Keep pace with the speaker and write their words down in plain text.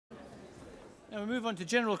Now we move on to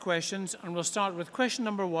general questions, and we'll start with question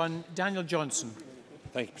number 1, Daniel Johnson.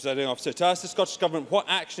 Thank you, Presiding Officer. To ask the Scottish Government what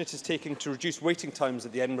action it is taking to reduce waiting times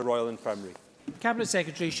at the Edinburgh Royal Infirmary. Cabinet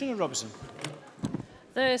Secretary Sinead Robinson.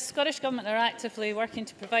 The Scottish Government are actively working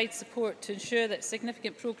to provide support to ensure that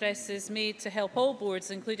significant progress is made to help all boards,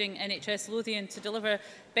 including NHS Lothian, to deliver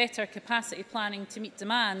better capacity planning to meet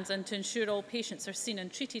demand and to ensure all patients are seen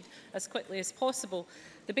and treated as quickly as possible.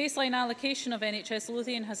 The baseline allocation of NHS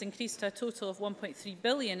Lothian has increased to a total of £1.3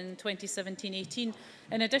 billion in 2017-18.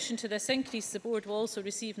 In addition to this increase, the board will also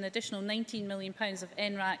receive an additional £19 million of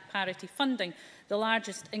NRAC parity funding, the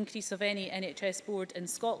largest increase of any NHS board in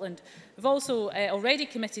Scotland. We've also already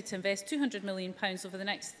committed to invest £200 million over the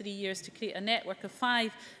next 3 years to create a network of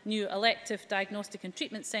 5 new elective diagnostic and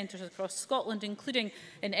treatment centres across Scotland, including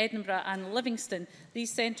in Edinburgh and Livingston.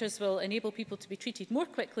 These centres will enable people to be treated more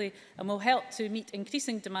quickly and will help to meet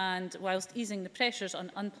increasing demand whilst easing the pressures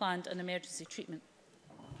on unplanned and emergency treatment.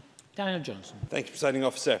 Daniel Johnson. Thank you, Presiding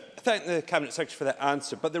Officer. I thank the Cabinet Secretary for that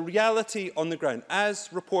answer, but the reality on the ground, as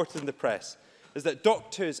reported in the press, is that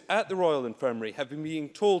doctors at the Royal Infirmary have been being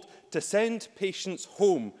told to send patients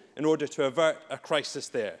home in order to avert a crisis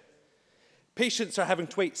there. Patients are having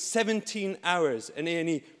to wait 17 hours in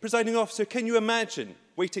A&E. Presiding Officer, can you imagine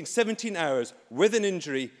waiting 17 hours with an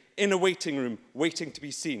injury in a waiting room, waiting to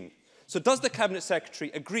be seen? So does the Cabinet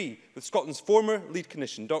Secretary agree with Scotland's former lead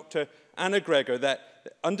clinician, Dr Anna Gregor, that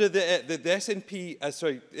under the SNP,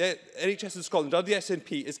 NHS in Scotland, under the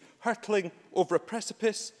SNP, is hurtling over a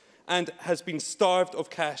precipice and has been starved of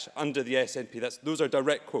cash under the SNP? Those are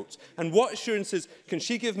direct quotes. And what assurances can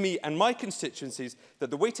she give me and my constituencies that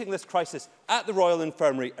the waiting list crisis at the Royal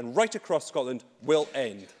Infirmary and right across Scotland will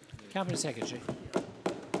end? Cabinet Secretary.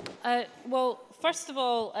 Well, first of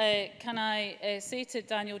all, can I say to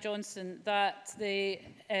Daniel Johnson that the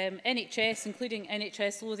NHS, including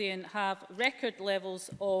NHS Lothian, have record levels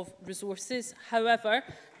of resources. However,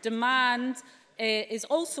 demand is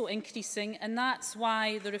also increasing, and that's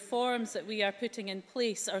why the reforms that we are putting in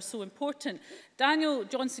place are so important. Daniel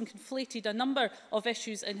Johnson conflated a number of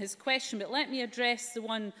issues in his question, but let me address the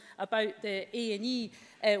one about the A&E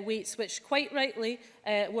waits, which quite rightly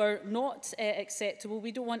were not acceptable.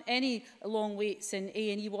 We don't want any long waits in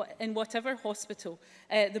A&E in whatever hospital.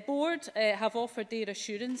 The board have offered their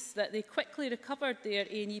assurance that they quickly recovered their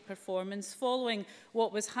A&E performance following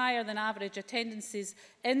what was higher than average attendances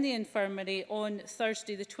in the infirmary on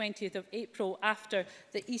Thursday the 20th of April after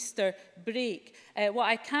the Easter break. What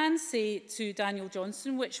I can say to Daniel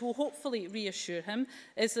Johnson, which will hopefully reassure him,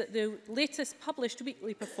 is that the latest published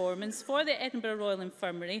weekly performance for the Edinburgh Royal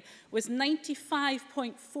Infirmary was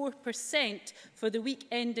 95.4% for the week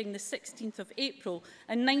ending the 16th of April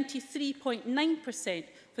and 93.9%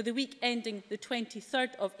 for the week ending the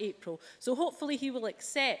 23rd of April. So hopefully he will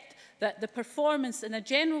accept that the performance in a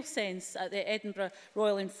general sense at the Edinburgh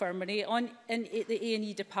Royal Infirmary in the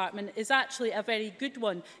A&E department is actually a very good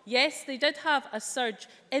one. Yes, they did have a surge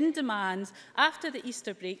in demand after the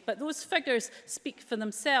Easter break, but those figures speak for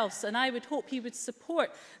themselves, and I would hope he would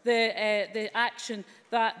support the action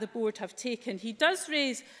that the board have taken. He does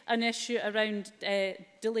raise an issue around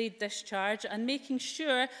delayed discharge and making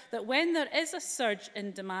sure that when there is a surge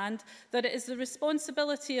in demand, that it is the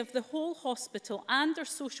responsibility of the whole hospital and their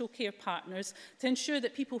social care partners to ensure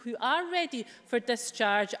that people who are ready for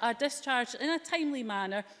discharge are discharged in a timely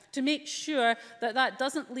manner, to make sure that that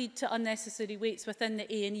doesn't lead to unnecessary waits within the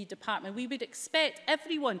A&E department. We would expect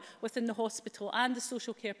everyone within the hospital and the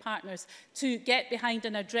social care partners to get behind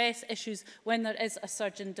and address issues when there is a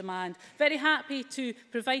surge in demand. Very happy to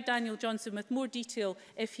provide Daniel Johnson with more detail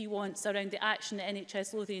if he wants around the action that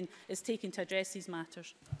NHS Lothian is taking to address these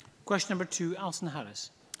matters. Question number 2, Alison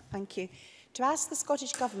Harris. Thank you. To ask the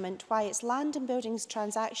Scottish Government why its land and buildings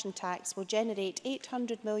transaction tax will generate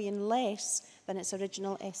 £800 million less than its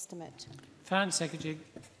original estimate. Finance Secretary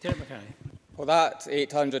Derek Mackay. Well, that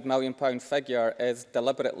 £800 million figure is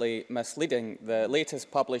deliberately misleading. The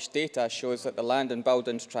latest published data shows that the land and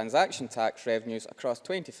buildings transaction tax revenues across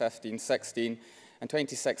 2015-16 and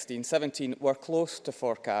 2016-17 were close to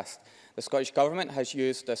forecast. The Scottish Government has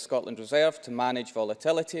used the Scotland Reserve to manage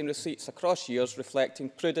volatility in receipts across years, reflecting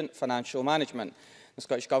prudent financial management. The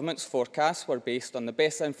Scottish Government's forecasts were based on the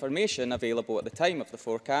best information available at the time of the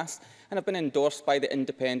forecast and have been endorsed by the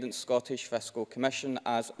independent Scottish Fiscal Commission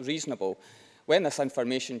as reasonable. When this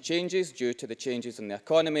information changes due to the changes in the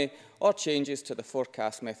economy or changes to the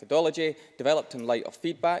forecast methodology developed in light of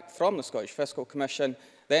feedback from the Scottish Fiscal Commission,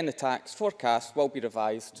 then the tax forecast will be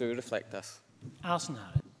revised to reflect this. Alison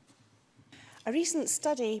Harris. A recent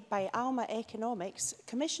study by Alma Economics,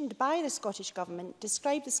 commissioned by the Scottish Government,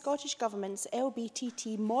 described the Scottish Government's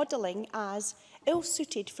LBTT modelling as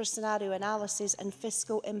ill-suited for scenario analysis and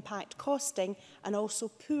fiscal impact costing, and also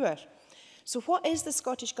poor. So what is the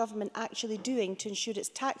Scottish Government actually doing to ensure its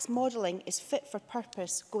tax modelling is fit for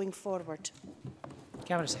purpose going forward?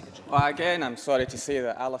 Cabinet Secretary. Well, again, I'm sorry to say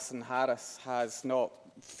that Alison Harris has not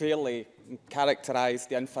fairly characterised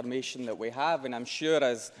the information that we have, and I'm sure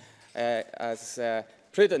as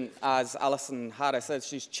prudent as Alison Harris is,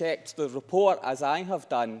 she's checked the report as I have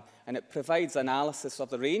done, and it provides analysis of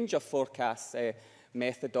the range of forecast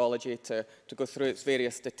methodology to go through its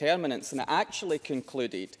various determinants, and it actually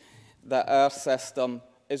concluded that our system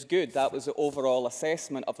is good. That was the overall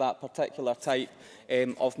assessment of that particular type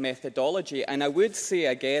of methodology. And I would say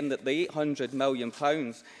again that the £800 million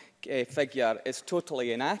figure is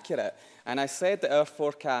totally inaccurate. And I said that our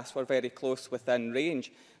forecasts were very close within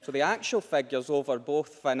range. So the actual figures over both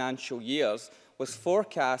financial years was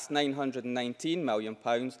forecast £919 million,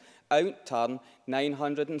 outturn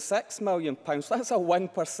 £906 million. That's a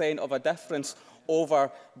 1% of a difference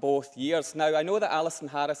over both years. Now, I know that Alison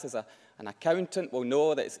Harris is an accountant, will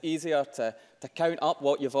know that it's easier to count up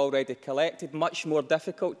what you've already collected, much more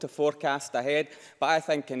difficult to forecast ahead, but I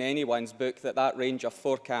think in anyone's book that range of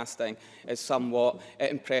forecasting is somewhat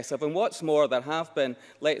impressive. And what's more, there have been,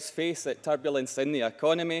 let's face it, turbulence in the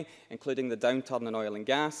economy, including the downturn in oil and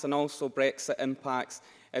gas, and also Brexit impacts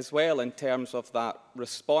as well in terms of that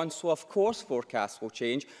response. So of course forecasts will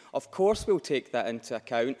change. Of course we'll take that into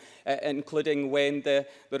account, including when the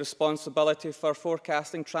responsibility for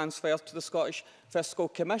forecasting transfers to the Scottish Fiscal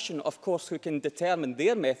Commission, of course, who can determine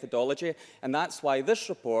their methodology, and that's why this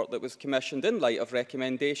report that was commissioned in light of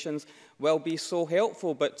recommendations will be so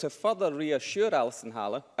helpful. But to further reassure Alison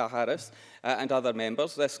Harris and other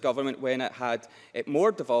members, this government, when it had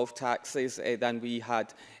more devolved taxes than we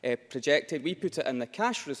had projected, we put it in the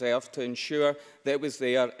cash reserve to ensure that it was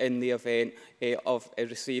there in the event of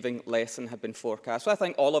receiving less than had been forecast. So I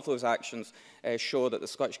think all of those actions show that the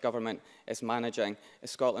Scottish Government is managing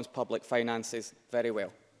Scotland's public finances very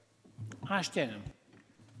well. Ash Denham.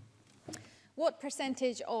 What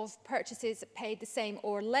percentage of purchases paid the same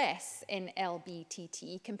or less in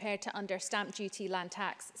LBTT compared to under stamp duty land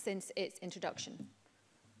tax since its introduction?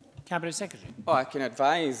 Cabinet Secretary. Oh, I can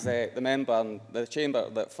advise the member and the Chamber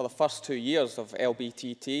that for the first 2 years of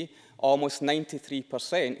LBTT, almost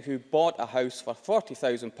 93% who bought a house for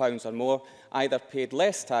 £40,000 or more either paid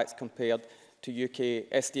less tax compared to UK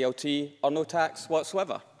SDLT or no tax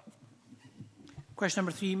whatsoever. Question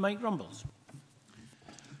number 3, Mike Rumbles.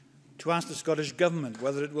 To ask the Scottish Government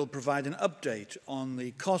whether it will provide an update on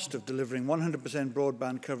the cost of delivering 100%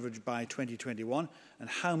 broadband coverage by 2021 and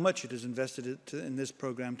how much it has invested in this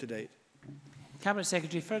programme to date. Cabinet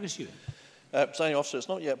Secretary Fergus Ewing. Presiding Officer, it's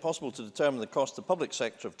not yet possible to determine the cost to the public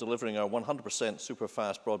sector of delivering our 100%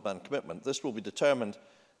 super-fast broadband commitment. This will be determined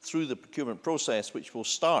through the procurement process, which will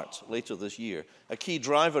start later this year. A key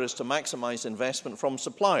driver is to maximise investment from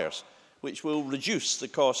suppliers, which will reduce the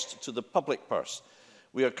cost to the public purse.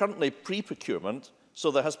 We are currently pre-procurement,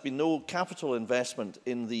 so there has been no capital investment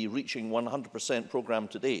in the Reaching 100% programme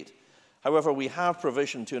to date. However, we have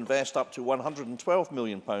provision to invest up to £112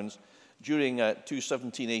 million during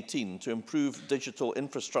 2017-18 to improve digital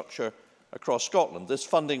infrastructure across Scotland. This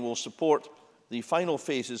funding will support the final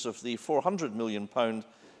phases of the £400 million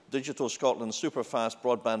Digital Scotland Superfast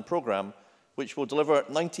Broadband Programme, which will deliver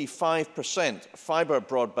 95% fibre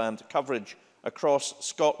broadband coverage across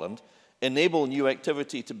Scotland, enable new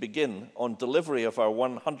activity to begin on delivery of our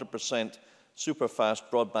 100% superfast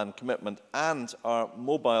broadband commitment and our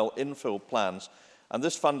mobile infill plans. And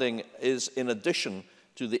this funding is in addition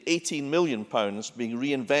to the £18 million being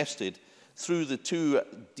reinvested through the 2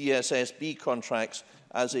 DSSB contracts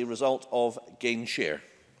as a result of gain share.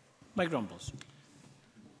 Mike Rumbles.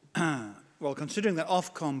 Well, considering that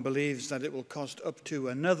Ofcom believes that it will cost up to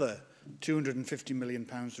another £250 million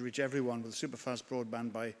to reach everyone with superfast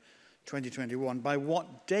broadband by 2021, by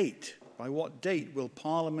what date will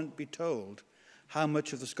Parliament be told how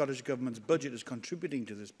much of the Scottish Government's budget is contributing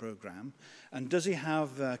to this programme? And does he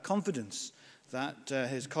have confidence that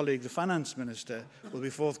his colleague, the Finance Minister, will be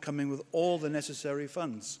forthcoming with all the necessary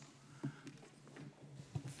funds?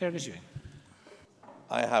 Fergus Ewing.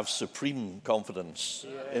 I have supreme confidence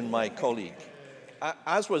in my colleague,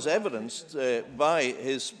 as was evidenced by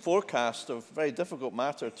his forecast of a very difficult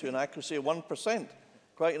matter to an accuracy of 1%.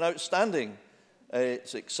 Quite an outstanding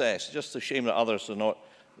success. Just a shame that others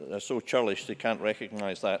are so churlish they can't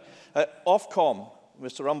recognise that. Ofcom,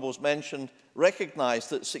 Mr Rumbles mentioned, recognised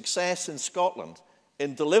that success in Scotland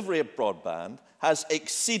in delivery of broadband has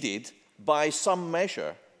exceeded by some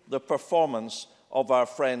measure, the performance of our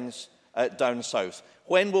friends down south.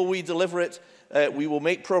 When will we deliver it? We will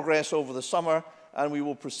make progress over the summer, and we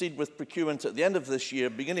will proceed with procurement at the end of this year,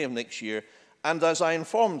 beginning of next year. And as I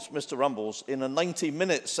informed Mr Rumbles in a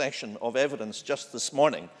 90-minute session of evidence just this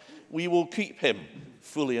morning, we will keep him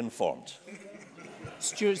fully informed.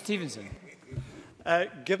 Stuart Stevenson.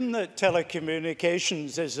 Given that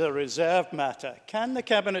telecommunications is a reserved matter, can the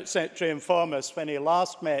Cabinet Secretary inform us when he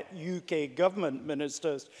last met UK government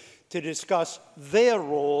ministers to discuss their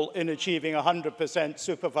role in achieving 100%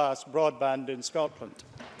 superfast broadband in Scotland?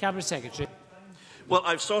 Cabinet Secretary. Well,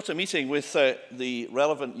 I've sought a meeting with the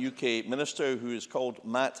relevant UK minister, who is called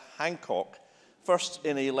Matt Hancock, first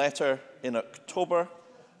in a letter in October,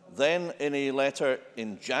 then in a letter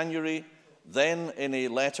in January, then in a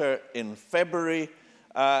letter in February,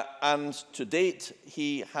 and to date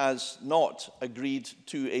he has not agreed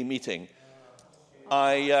to a meeting.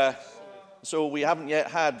 So we haven't yet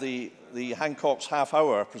had the Hancock's half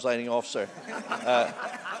hour, presiding officer,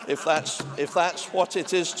 if that's what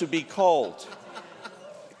it is to be called.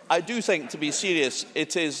 I do think, to be serious,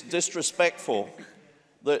 it is disrespectful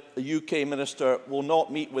that a UK minister will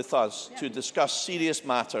not meet with us to discuss serious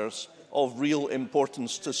matters of real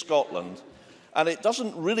importance to Scotland. And it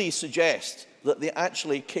doesn't really suggest that they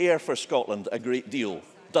actually care for Scotland a great deal,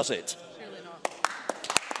 does it? Surely not.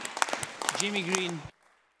 Jamie Green.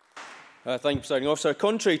 Thank you, Presiding Officer.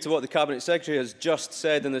 Contrary to what the Cabinet Secretary has just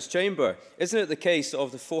said in this chamber, isn't it the case that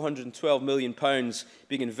of the £412 million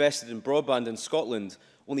being invested in broadband in Scotland,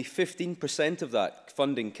 only 15% of that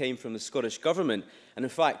funding came from the Scottish Government, and in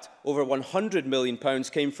fact, over £100 million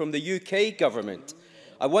came from the UK Government?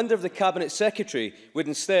 I wonder if the Cabinet Secretary would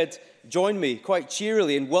instead join me quite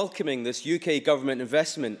cheerily in welcoming this UK Government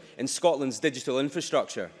investment in Scotland's digital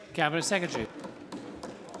infrastructure. Cabinet Secretary.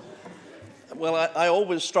 Well, I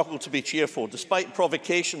always struggle to be cheerful, despite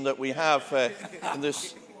provocation that we have in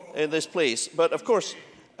this place. But of course,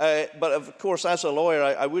 as a lawyer,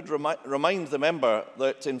 I would remind the member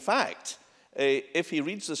that, in fact, if he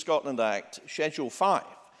reads the Scotland Act, Schedule 5,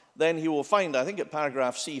 then he will find, I think at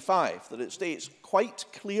paragraph C5, that it states quite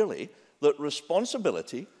clearly that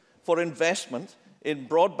responsibility for investment in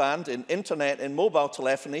broadband, in internet, in mobile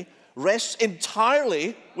telephony rests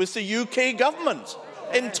entirely with the UK government.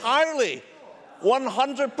 Entirely.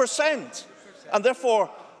 100%. And therefore,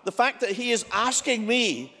 the fact that he is asking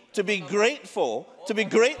me to be grateful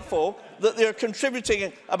that they're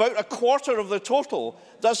contributing about a quarter of the total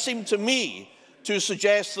does seem to me to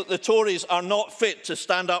suggest that the Tories are not fit to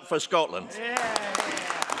stand up for Scotland.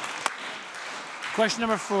 Question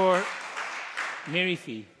number 4, Mary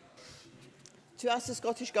Fee. To ask the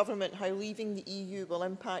Scottish Government how leaving the EU will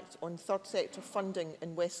impact on third sector funding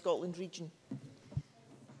in West Scotland region.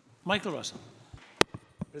 Michael Russell.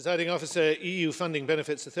 Presiding Officer, EU funding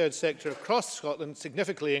benefits the third sector across Scotland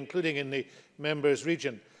significantly, including in the members'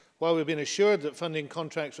 region. While we've been assured that funding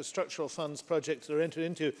contracts for structural funds projects that are entered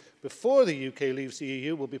into before the UK leaves the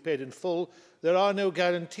EU will be paid in full, there are no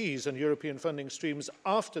guarantees on European funding streams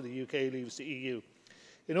after the UK leaves the EU.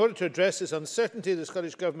 In order to address this uncertainty, the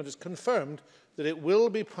Scottish Government has confirmed that it will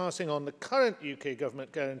be passing on the current UK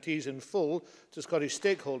Government guarantees in full to Scottish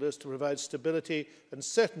stakeholders to provide stability and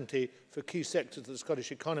certainty for key sectors of the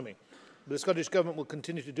Scottish economy. The Scottish Government will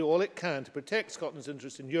continue to do all it can to protect Scotland's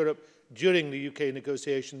interests in Europe during the UK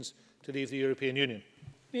negotiations to leave the European Union.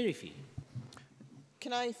 Mary Fee.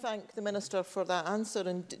 Can I thank the Minister for that answer?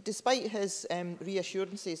 And despite his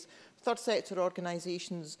reassurances, third sector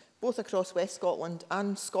organisations, both across West Scotland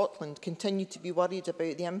and Scotland, continue to be worried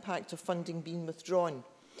about the impact of funding being withdrawn.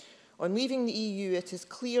 On leaving the EU, it is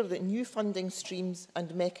clear that new funding streams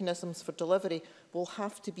and mechanisms for delivery will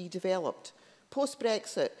have to be developed.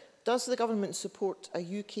 Post-Brexit, does the Government support a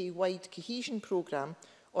UK-wide cohesion programme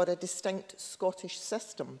or a distinct Scottish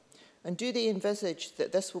system? And do they envisage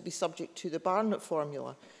that this will be subject to the Barnett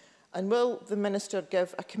formula? And will the Minister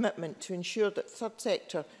give a commitment to ensure that third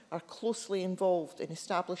sector are closely involved in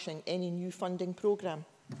establishing any new funding programme?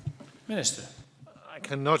 Minister. I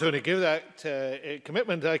can not only give that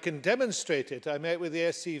commitment, I can demonstrate it. I met with the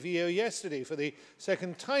SCVO yesterday for the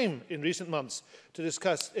second time in recent months to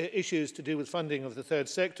discuss issues to do with funding of the third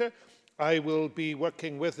sector. I will be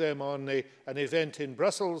working with them on an event in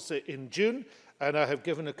Brussels in June, and I have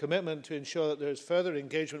given a commitment to ensure that there is further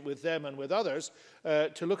engagement with them and with others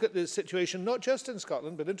to look at the situation, not just in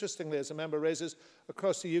Scotland, but interestingly, as a member raises,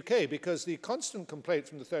 across the UK, because the constant complaint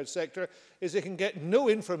from the third sector is they can get no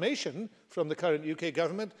information from the current UK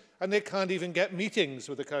government, and they can't even get meetings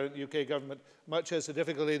with the current UK government, much as the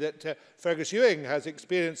difficulty that Fergus Ewing has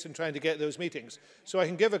experienced in trying to get those meetings. So I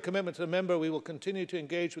can give a commitment to the member: we will continue to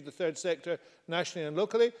engage with the third sector nationally and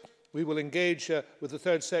locally. We will engage with the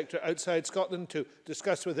third sector outside Scotland to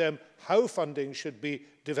discuss with them how funding should be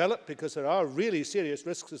developed, because there are really serious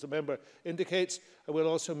risks, as the member indicates, and we'll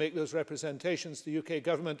also make those representations to the UK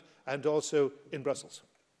government and also in Brussels.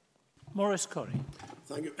 Maurice Corrie.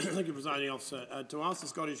 Thank you, thank you, Presiding Officer. To ask the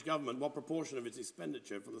Scottish Government what proportion of its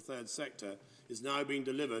expenditure for the third sector is now being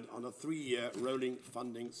delivered on a 3-year rolling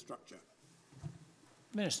funding structure.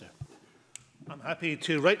 Minister. I'm happy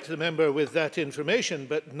to write to the member with that information,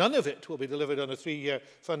 but none of it will be delivered on a 3-year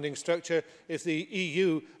funding structure if the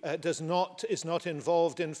EU is not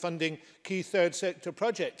involved in funding key third sector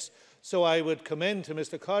projects. So I would commend to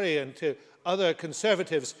Mr Corrie and to other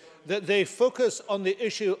Conservatives that they focus on the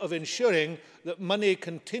issue of ensuring that money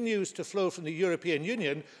continues to flow from the European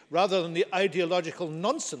Union rather than the ideological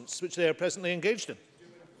nonsense which they are presently engaged in.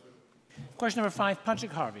 Question number 5,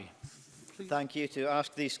 Patrick Harvie. Thank you. To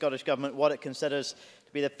ask the Scottish Government what it considers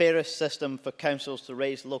to be the fairest system for councils to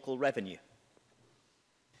raise local revenue.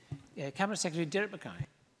 Cabinet Secretary Derek Mackay.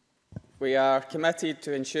 We are committed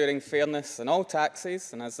to ensuring fairness in all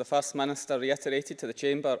taxes, and as the First Minister reiterated to the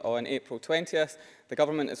Chamber on April 20th, the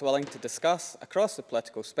Government is willing to discuss across the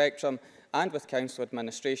political spectrum and with council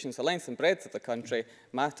administrations the length and breadth of the country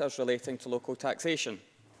matters relating to local taxation.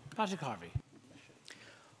 Patrick Harvie.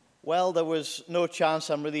 Well, there was no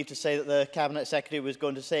chance, I'm relieved to say, that the Cabinet Secretary was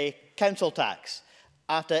going to say council tax.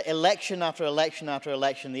 After election after election after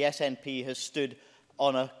election, the SNP has stood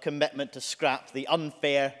on a commitment to scrap the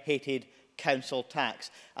unfair, hated council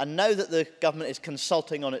tax. And now that the Government is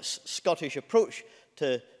consulting on its Scottish approach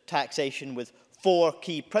to taxation with 4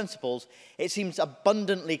 key principles, it seems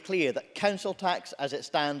abundantly clear that council tax as it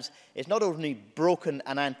stands is not only broken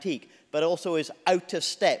and antique, but also is out of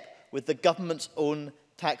step with the Government's own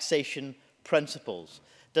taxation principles.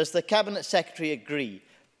 Does the Cabinet Secretary agree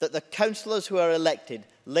that the councillors who are elected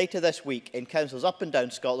later this week in councils up and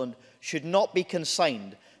down Scotland should not be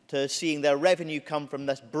consigned to seeing their revenue come from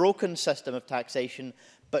this broken system of taxation,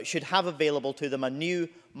 but should have available to them a new,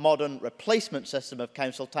 modern replacement system of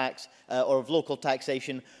council tax or of local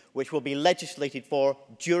taxation, which will be legislated for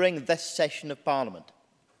during this session of Parliament?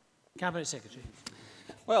 Cabinet Secretary.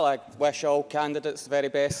 Well, I wish all candidates the very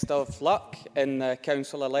best of luck in the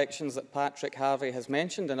council elections that Patrick Harvie has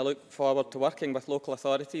mentioned, and I look forward to working with local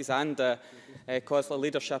authorities and COSLA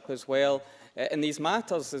leadership as well in these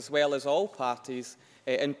matters, as well as all parties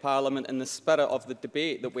in Parliament, in the spirit of the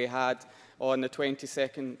debate that we had on the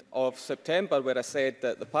 22nd of September, where I said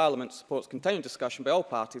that the Parliament supports continued discussion by all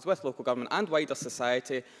parties with local government and wider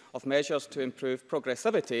society of measures to improve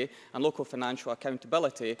progressivity and local financial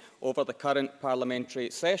accountability over the current parliamentary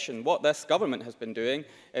session. What this government has been doing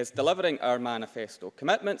is delivering our manifesto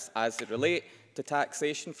commitments as they relate to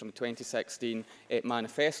taxation from the 2016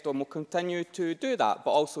 manifesto, and will continue to do that, but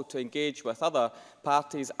also to engage with other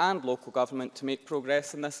parties and local government to make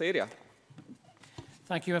progress in this area.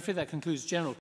 Thank you, I'm afraid that concludes general